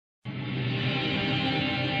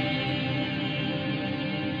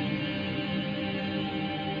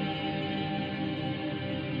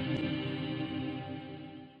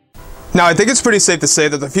Now, I think it's pretty safe to say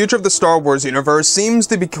that the future of the Star Wars universe seems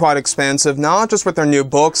to be quite expansive, not just with their new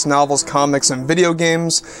books, novels, comics, and video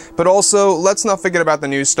games, but also, let's not forget about the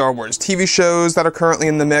new Star Wars TV shows that are currently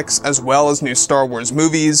in the mix, as well as new Star Wars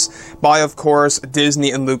movies, by, of course,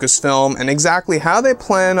 Disney and Lucasfilm, and exactly how they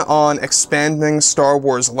plan on expanding Star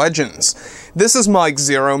Wars legends. This is Mike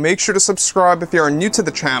Zero. Make sure to subscribe if you are new to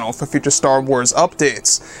the channel for future Star Wars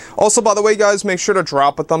updates. Also, by the way, guys, make sure to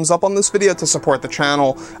drop a thumbs up on this video to support the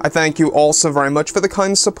channel. I thank you also very much for the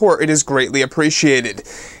kind support. It is greatly appreciated.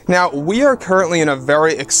 Now, we are currently in a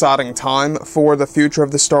very exciting time for the future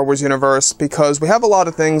of the Star Wars universe because we have a lot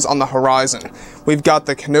of things on the horizon. We've got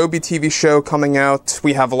the Kenobi TV show coming out.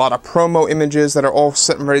 We have a lot of promo images that are all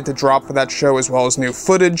set and ready to drop for that show, as well as new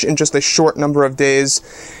footage in just a short number of days.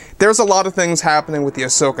 There's a lot of things happening with the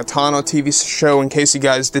Ahsoka Tano TV show, in case you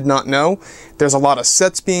guys did not know. There's a lot of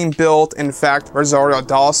sets being built. In fact, Rosario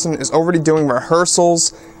Dawson is already doing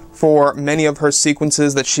rehearsals for many of her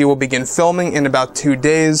sequences that she will begin filming in about 2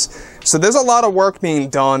 days. So there's a lot of work being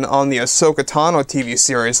done on the Ahsoka Tano TV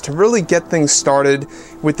series to really get things started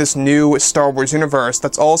with this new Star Wars universe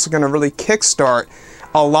that's also going to really kickstart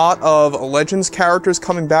a lot of Legends characters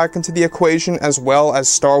coming back into the equation, as well as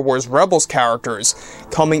Star Wars Rebels characters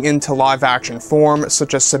coming into live-action form,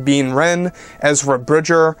 such as Sabine Wren, Ezra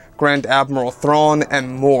Bridger, Grand Admiral Thrawn,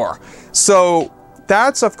 and more. So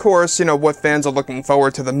that's, of course, what fans are looking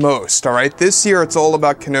forward to the most, alright? This year, it's all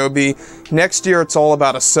about Kenobi. Next year, it's all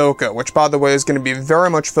about Ahsoka, which, by the way, is going to be very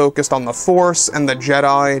much focused on the Force and the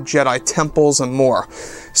Jedi temples, and more.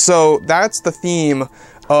 So that's the theme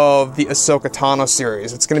of the Ahsoka Tano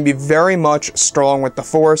series. It's going to be very much strong with the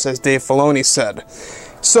Force, as Dave Filoni said.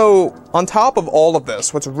 So, on top of all of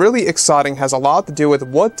this, what's really exciting has a lot to do with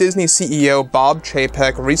what Disney CEO Bob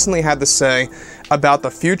Chapek recently had to say about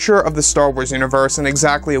the future of the Star Wars universe and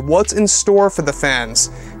exactly what's in store for the fans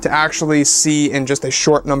to actually see in just a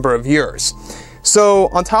short number of years. So,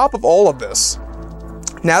 on top of all of this,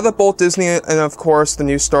 now that both Disney and, of course, the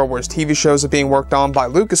new Star Wars TV shows are being worked on by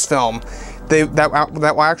Lucasfilm,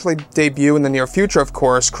 that will actually debut in the near future, of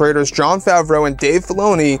course, creators Jon Favreau and Dave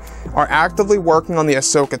Filoni are actively working on the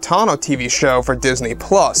Ahsoka Tano TV show for Disney+.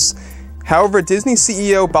 However, Disney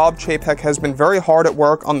CEO Bob Chapek has been very hard at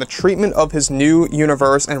work on the treatment of his new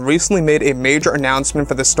universe and recently made a major announcement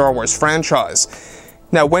for the Star Wars franchise.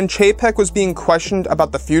 Now, when Chapek was being questioned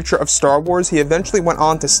about the future of Star Wars, he eventually went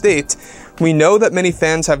on to state, "We know that many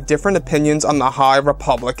fans have different opinions on the High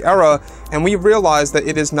Republic era, and we realize that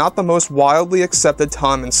it is not the most widely accepted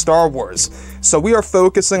time in Star Wars. So we are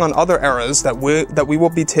focusing on other eras that we will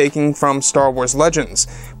be taking from Star Wars Legends,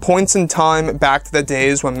 points in time back to the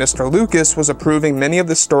days when Mr. Lucas was approving many of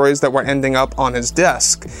the stories that were ending up on his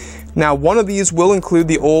desk. Now, one of these will include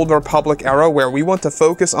the Old Republic era, where we want to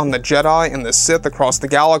focus on the Jedi and the Sith across the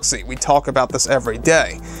galaxy. We talk about this every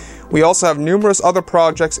day. We also have numerous other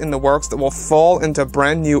projects in the works that will fall into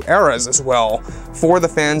brand new eras as well, for the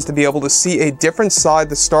fans to be able to see a different side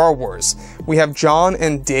to Star Wars. We have John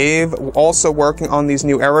and Dave also working on these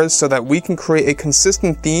new eras so that we can create a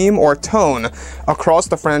consistent theme or tone across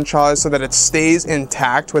the franchise so that it stays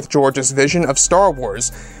intact with George's vision of Star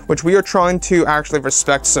Wars, which we are trying to actually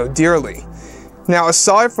respect so dearly." Now,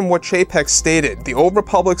 aside from what Chapek stated, the Old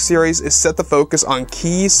Republic series is set to focus on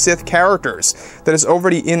key Sith characters that is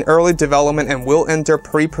already in early development and will enter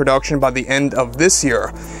pre-production by the end of this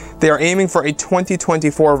year. They are aiming for a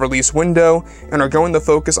 2024 release window and are going to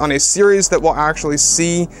focus on a series that will actually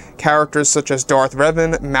see characters such as Darth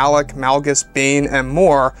Revan, Malak, Malgus, Bane, and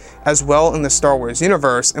more as well in the Star Wars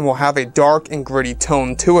universe, and will have a dark and gritty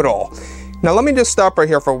tone to it all. Now, let me just stop right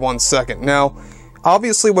here for 1 second. Now,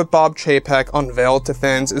 obviously, what Bob Chapek unveiled to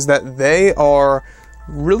fans is that they are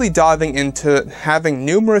really diving into having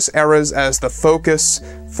numerous eras as the focus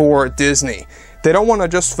for Disney. They don't want to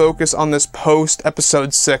just focus on this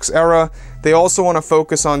post-Episode 6 era, they also want to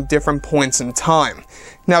focus on different points in time.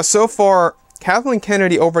 Now, so far, Kathleen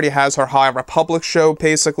Kennedy already has her High Republic show,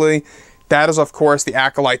 basically. That is, of course, the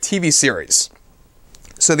Acolyte TV series.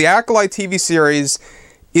 So the Acolyte TV series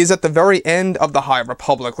is at the very end of the High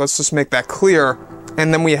Republic, let's just make that clear.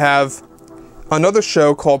 And then we have another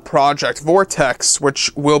show called Project Vortex, which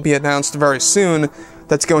will be announced very soon,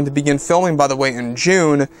 that's going to begin filming, by the way, in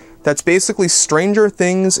June, that's basically Stranger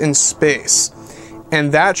Things in space.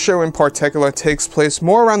 And that show in particular takes place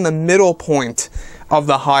more around the middle point of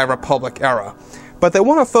the High Republic era. But they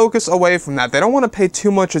want to focus away from that. They don't want to pay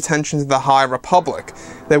too much attention to the High Republic.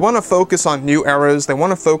 They want to focus on new eras. They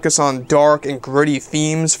want to focus on dark and gritty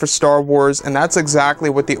themes for Star Wars, and that's exactly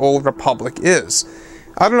what the Old Republic is.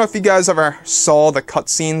 I don't know if you guys ever saw the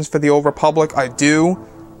cutscenes for the Old Republic. I do.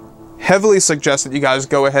 heavily suggest that you guys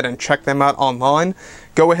go ahead and check them out online.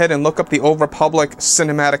 Go ahead and look up the Old Republic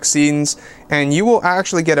cinematic scenes, and you will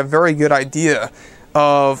actually get a very good idea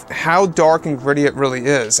of how dark and gritty it really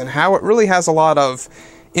is, and how it really has a lot of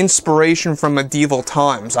inspiration from medieval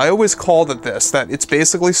times. I always called it this, that it's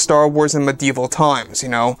basically Star Wars in medieval times, you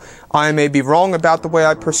know. I may be wrong about the way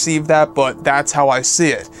I perceive that, but that's how I see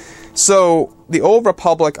it. So, the Old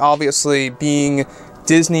Republic obviously being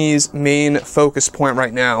Disney's main focus point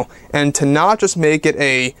right now, and to not just make it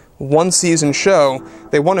a one-season show,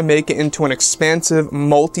 they want to make it into an expansive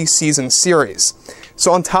multi-season series.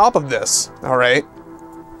 So on top of this, alright,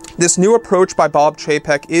 this new approach by Bob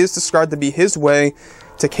Chapek is described to be his way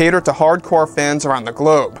to cater to hardcore fans around the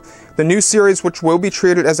globe. The new series, which will be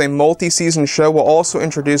treated as a multi-season show, will also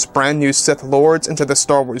introduce brand new Sith Lords into the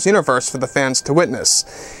Star Wars universe for the fans to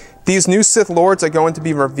witness. These new Sith Lords are going to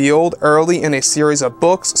be revealed early in a series of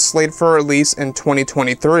books slated for release in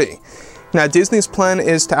 2023. Now, Disney's plan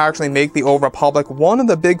is to actually make the Old Republic one of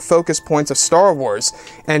the big focus points of Star Wars,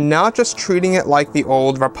 and not just treating it like the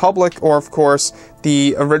Old Republic, or of course,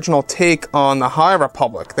 the original take on the High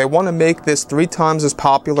Republic. They want to make this 3 times as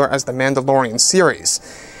popular as the Mandalorian series.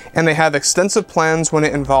 And they have extensive plans when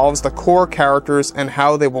it involves the core characters and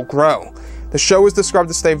how they will grow. The show is described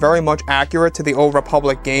to stay very much accurate to the Old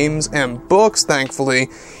Republic games and books, thankfully,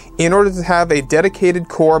 in order to have a dedicated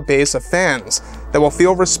core base of fans that will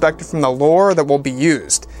feel respected from the lore that will be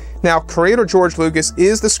used. Now, creator George Lucas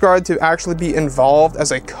is described to actually be involved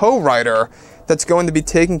as a co-writer that's going to be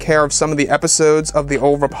taking care of some of the episodes of the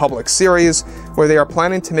Old Republic series, where they are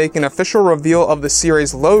planning to make an official reveal of the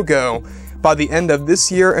series logo by the end of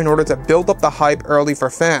this year in order to build up the hype early for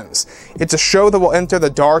fans. It's a show that will enter the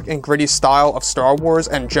dark and gritty style of Star Wars,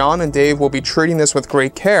 and John and Dave will be treating this with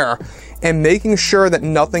great care and making sure that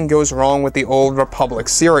nothing goes wrong with the Old Republic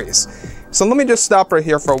series. So let me just stop right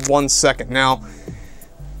here for 1 second. Now,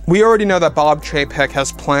 we already know that Bob Chapek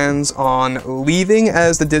has plans on leaving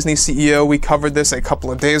as the Disney CEO. We covered this a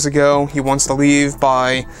couple of days ago. He wants to leave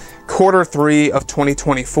by Q3 of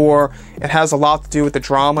 2024. It has a lot to do with the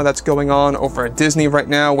drama that's going on over at Disney right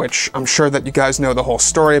now, which I'm sure that you guys know the whole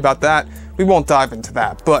story about that. We won't dive into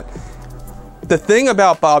that, but the thing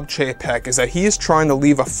about Bob Chapek is that he is trying to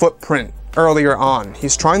leave a footprint earlier on.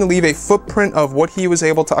 He's trying to leave a footprint of what he was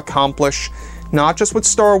able to accomplish, not just with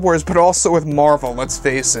Star Wars, but also with Marvel, let's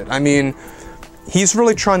face it. I mean, he's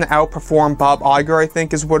really trying to outperform Bob Iger, I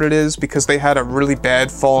think is what it is, because they had a really bad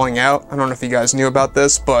falling out. I don't know if you guys knew about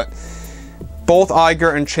this, but both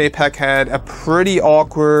Iger and Chapek had a pretty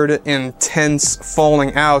awkward, intense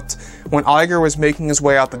falling out when Iger was making his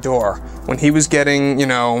way out the door. When he was getting, you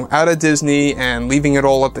know, out of Disney and leaving it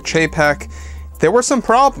all up to Chapek, there were some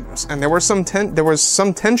problems, and there was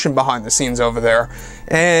some tension behind the scenes over there.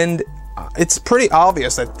 And it's pretty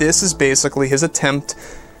obvious that this is basically his attempt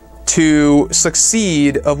to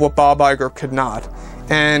succeed of what Bob Iger could not.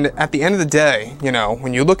 And at the end of the day, you know,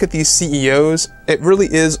 when you look at these CEOs, it really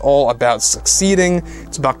is all about succeeding.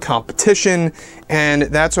 It's about competition, and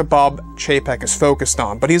that's what Bob Chapek is focused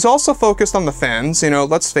on. But he's also focused on the fans. You know,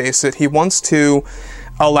 let's face it, he wants to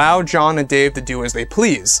allow John and Dave to do as they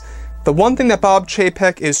please. The one thing that Bob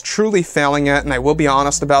Chapek is truly failing at, and I will be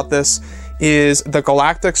honest about this, is the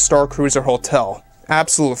Galactic Star Cruiser Hotel.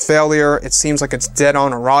 Absolute failure. It seems like it's dead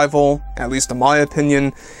on arrival, at least in my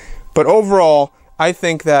opinion. But overall, I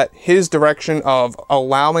think that his direction of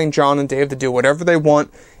allowing John and Dave to do whatever they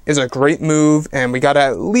want is a great move, and we gotta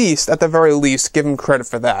at the very least, give him credit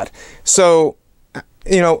for that. So,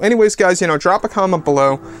 you know, anyways guys, you know, drop a comment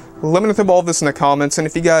below. Let me know all of this in the comments, and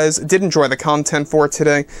if you guys did enjoy the content for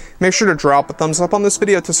today, make sure to drop a thumbs up on this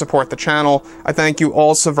video to support the channel. I thank you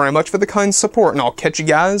all so very much for the kind support, and I'll catch you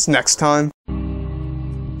guys next time.